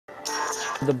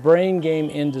The brain game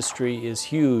industry is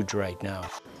huge right now.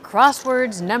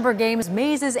 Crosswords, number games,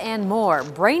 mazes, and more.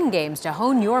 Brain games to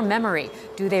hone your memory.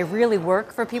 Do they really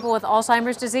work for people with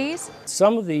Alzheimer's disease?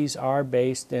 Some of these are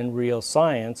based in real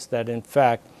science that, in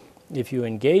fact, if you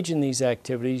engage in these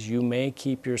activities, you may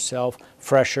keep yourself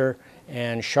fresher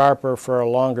and sharper for a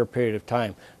longer period of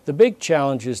time. The big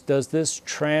challenge is, does this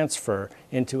transfer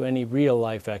into any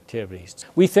real-life activities?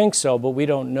 We think so, but we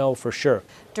don't know for sure.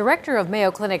 Director of Mayo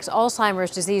Clinic's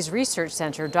Alzheimer's Disease Research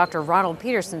Center, Dr. Ronald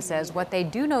Petersen, says what they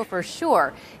do know for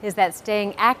sure is that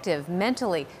staying active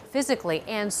mentally, physically,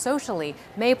 and socially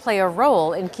may play a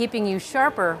role in keeping you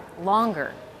sharper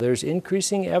longer. There's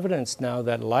increasing evidence now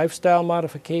that lifestyle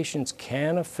modifications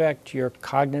can affect your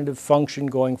cognitive function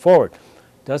going forward.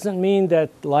 Doesn't mean that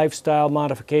lifestyle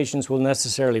modifications will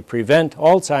necessarily prevent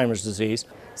Alzheimer's disease.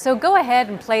 So go ahead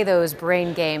and play those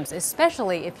brain games,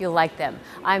 especially if you like them.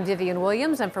 I'm Vivien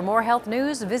Williams, and for more health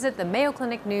news, visit the Mayo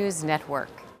Clinic News Network.